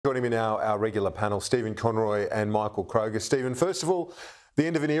Joining me now, our regular panel, Stephen Conroy and Michael Kroger. Stephen, first of all, the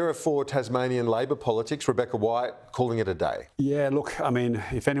end of an era for Tasmanian Labor politics. Rebecca White calling it a day. Yeah, look, I mean,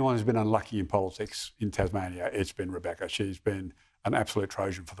 if anyone has been unlucky in politics in Tasmania, it's been Rebecca. She's been an absolute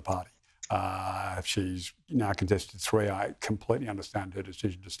Trojan for the party. She's now contested 3. I completely understand her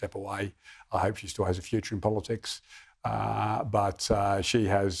decision to step away. I hope she still has a future in politics. But she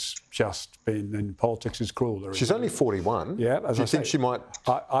has just been in politics is cruel. She's only 41. Yeah, as Do you I think say, she might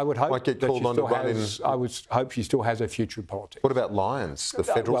get called on to run in? I would hope she still has a future in politics. What about Lyons, the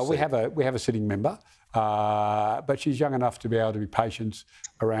federal Well, seat? we have a sitting member, but she's young enough to be able to be patient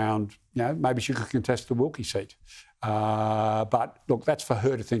around. You know, maybe she could contest the Wilkie seat. But look, that's for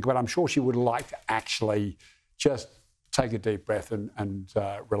her to think about. I'm sure she would like to actually just take a deep breath and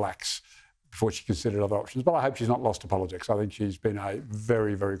relax before she considered other options. But I hope she's not lost to politics. I think she's been a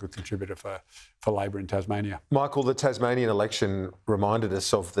very, very good contributor for Labor in Tasmania. Michael, the Tasmanian election reminded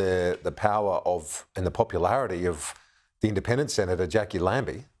us of the power of and the popularity of the independent senator, Jackie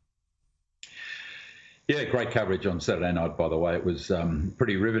Lambie. Yeah, great coverage on Saturday night, by the way. It was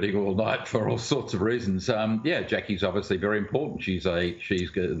pretty riveting all night for all sorts of reasons. Yeah, Jackie's obviously very important. She's going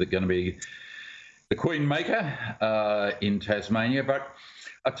to be the queen maker in Tasmania. But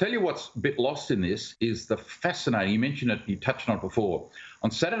I tell you what's a bit lost in this is the fascinating, you mentioned it, you touched on it before. On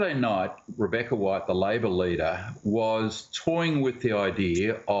Saturday night, Rebecca White, the Labor leader, was toying with the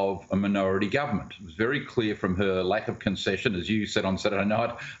idea of a minority government. It was very clear from her lack of concession, as you said on Saturday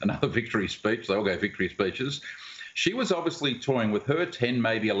night, another victory speech, they all go victory speeches. She was obviously toying with her 10,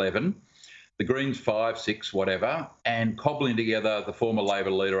 maybe 11, the Greens 5, 6, whatever, and cobbling together the former Labor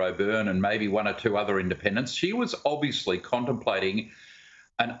leader O'Byrne and maybe 1 or 2 other independents. She was obviously contemplating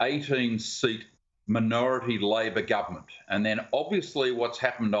an 18-seat minority Labor government. And then obviously what's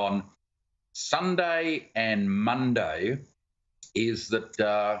happened on Sunday and Monday is that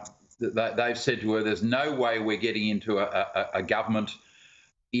they've said to her, there's no way we're getting into a government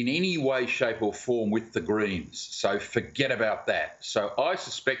in any way, shape or form with the Greens. So forget about that. So I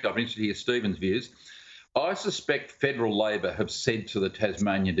suspect, I'm interested to hear Stephen's views, I suspect federal Labor have said to the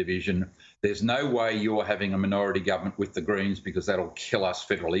Tasmanian division, there's no way you're having a minority government with the Greens because that'll kill us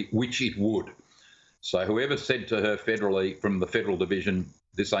federally, which it would. So whoever said to her federally from the federal division,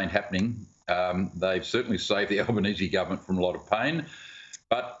 this ain't happening, they've certainly saved the Albanese government from a lot of pain.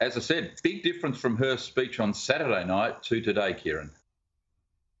 But as I said, big difference from her speech on Saturday night to today, Kieran.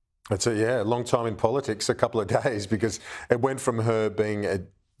 That's a long time in politics, a couple of days, because it went from her being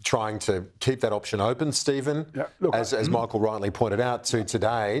trying to keep that option open, Stephen, yeah, look, as Michael rightly pointed out, to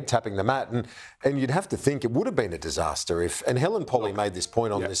today, tapping the mat. And you'd have to think it would have been a disaster if... And Helen Polly made this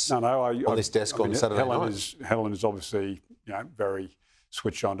point on this desk on Saturday night. Helen is obviously, very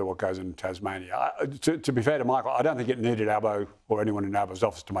switched on to what goes in Tasmania. To be fair to Michael, I don't think it needed Albo or anyone in Albo's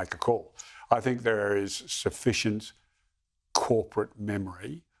office to make a call. I think there is sufficient corporate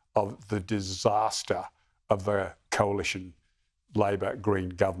memory of the disaster of the coalition Labor Green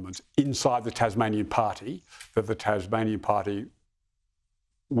government inside the Tasmanian Party, that the Tasmanian Party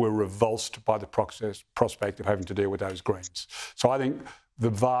were revulsed by the prospect of having to deal with those Greens. So I think the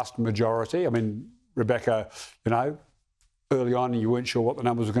vast majority, I mean, Rebecca, early on you weren't sure what the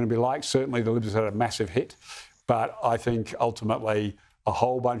numbers were going to be like. Certainly the Libs had a massive hit, but I think ultimately a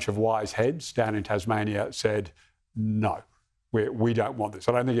whole bunch of wise heads down in Tasmania said, no, we don't want this.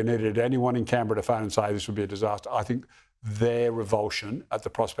 I don't think it needed anyone in Canberra to phone and say this would be a disaster. I think their revulsion at the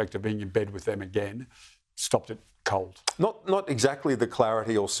prospect of being in bed with them again stopped it cold. Not exactly the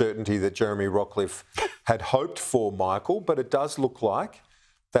clarity or certainty that Jeremy Rockliff had hoped for, Michael, but it does look like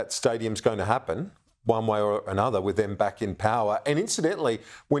that stadium's going to happen one way or another with them back in power and incidentally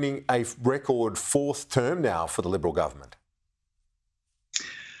winning a record 4th term now for the Liberal government.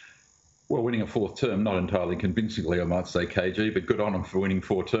 Well, winning a 4th term, not entirely convincingly, I might say, KG, but good on them for winning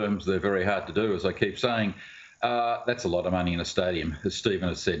 4 terms. They're very hard to do, as I keep saying. That's a lot of money in a stadium. As Stephen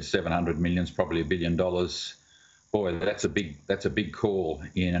has said, 700 million is probably $1 billion. Boy, that's a big call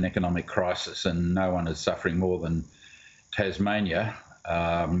in an economic crisis, and no one is suffering more than Tasmania.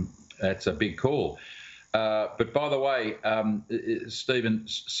 That's a big call. But by the way, Stephen,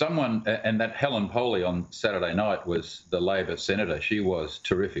 someone, and that Helen Polly on Saturday night was the Labor senator. She was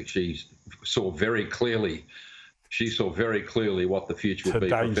terrific. She saw very clearly what the future would be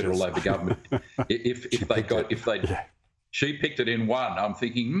for a federal Labor government. She picked it in 1. I'm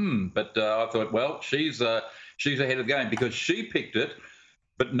thinking, but I thought, well, she's ahead of the game because she picked it,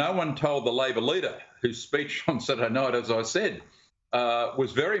 but no one told the Labor leader whose speech on Saturday night, as I said,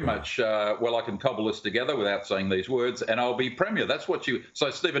 was very much, well, I can cobble this together without saying these words, and I'll be Premier. That's what you... So,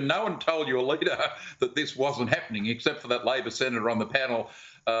 Stephen, no one told your leader that this wasn't happening except for that Labor senator on the panel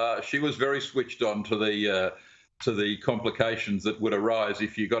She was very switched on to the complications that would arise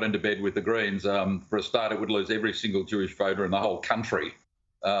if you got into bed with the Greens. For a start, it would lose every single Jewish voter in the whole country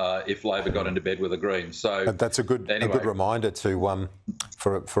if Labor got into bed with the Greens. So that's a good reminder to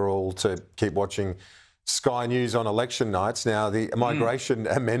for all to keep watching Sky News on election nights. Now, the migration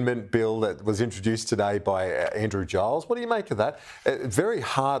amendment bill that was introduced today by Andrew Giles, what do you make of that? A very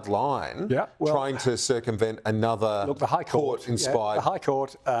hard line, trying to circumvent another the High court-inspired the High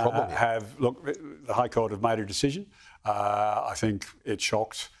Court problem. The High Court have made a decision. I think it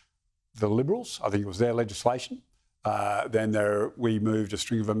shocked the Liberals. I think it was their legislation. Then we moved a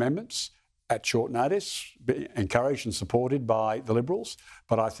string of amendments at short notice, encouraged and supported by the Liberals.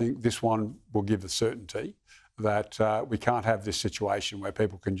 But I think this one will give the certainty that we can't have this situation where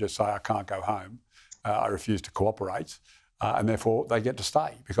people can just say, I can't go home, I refuse to cooperate, and therefore they get to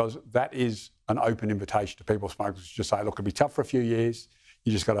stay, because that is an open invitation to people smugglers to just say, look, it'll be tough for a few years.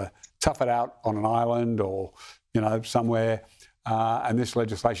 You just got to tough it out on an island or, somewhere. And this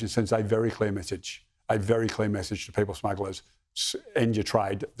legislation sends a very clear message to people smugglers. End your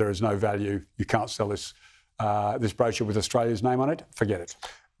trade. There is no value. You can't sell this brochure with Australia's name on it. Forget it.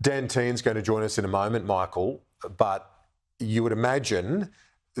 Dan Tehan's going to join us in a moment, Michael, but you would imagine,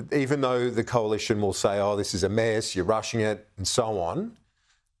 even though the coalition will say, oh, this is a mess, you're rushing it and so on,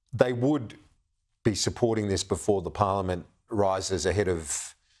 they would be supporting this before the Parliament rises ahead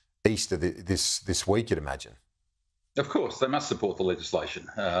of Easter this week, you'd imagine. Of course, they must support the legislation.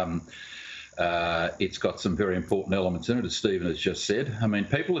 It's got some very important elements in it, as Stephen has just said. I mean,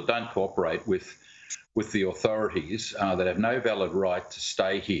 people that don't cooperate with the authorities, that have no valid right to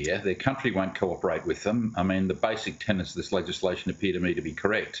stay here, their country won't cooperate with them. I mean, the basic tenets of this legislation appear to me to be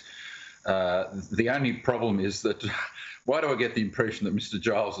correct. The only problem is that, why do I get the impression that Mr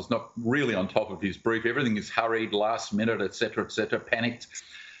Giles is not really on top of his brief? Everything is hurried, last minute, et cetera, panicked.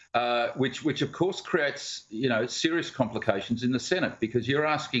 Which of course creates, serious complications in the Senate, because you're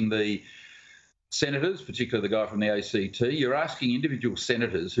asking the senators, particularly the guy from the ACT, you're asking individual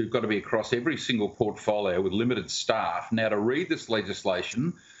senators who've got to be across every single portfolio with limited staff now to read this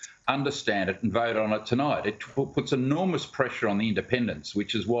legislation, understand it and vote on it tonight. It puts enormous pressure on the independents,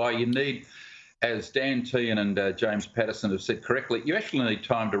 which is why you need, as Dan Tehan and James Patterson have said correctly, you actually need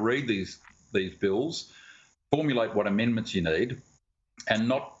time to read these bills, formulate what amendments you need, and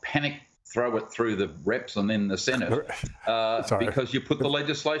not panic throw it through the reps and then the Senate, because you put the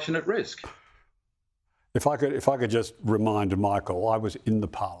legislation at risk. If I could just remind Michael, I was in the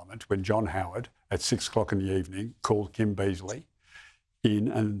Parliament when John Howard, at 6 o'clock in the evening, called Kim Beazley in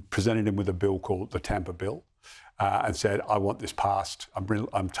and presented him with a bill called the Tampa Bill, and said, I want this passed. I'm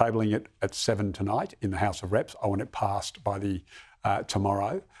tabling it at 7 tonight in the House of Reps. I want it passed by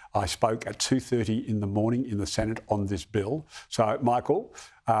tomorrow. I spoke at 2:30 in the morning in the Senate on this bill. So, Michael,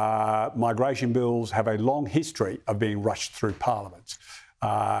 migration bills have a long history of being rushed through Parliament.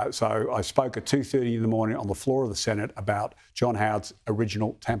 So I spoke at 2:30 in the morning on the floor of the Senate about John Howard's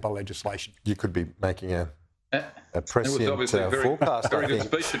original Tampa legislation. You could be making a prescient forecast. Very good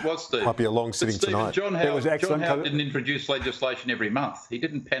speech it was, Steve. Might be a long sitting tonight. John Howard didn't introduce legislation every month. He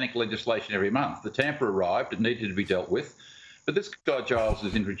didn't panic legislation every month. The Tampa arrived, it needed to be dealt with. But this guy Giles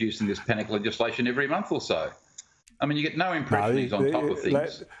is introducing this panic legislation every month or so. I mean, you get no impression he's on top of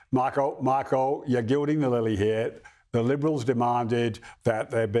things. Michael, you're gilding the lily here. The Liberals demanded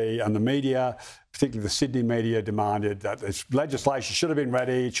that there be, and the media, particularly the Sydney media, demanded that this legislation should have been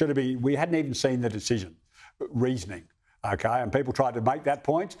ready. It should have been. We hadn't even seen the decision, reasoning. Okay, and people tried to make that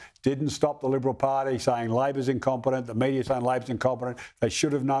point. Didn't stop the Liberal Party saying Labor's incompetent. The media saying Labor's incompetent. They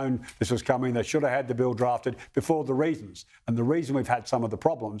should have known this was coming. They should have had the bill drafted before the reasons. And the reason we've had some of the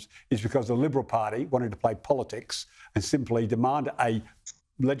problems is because the Liberal Party wanted to play politics and simply demand a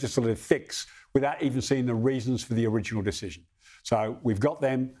legislative fix without even seeing the reasons for the original decision. So we've got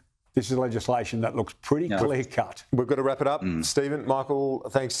them. This is legislation that looks pretty clear-cut. We've got to wrap it up. Stephen, Michael,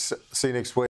 thanks. See you next week.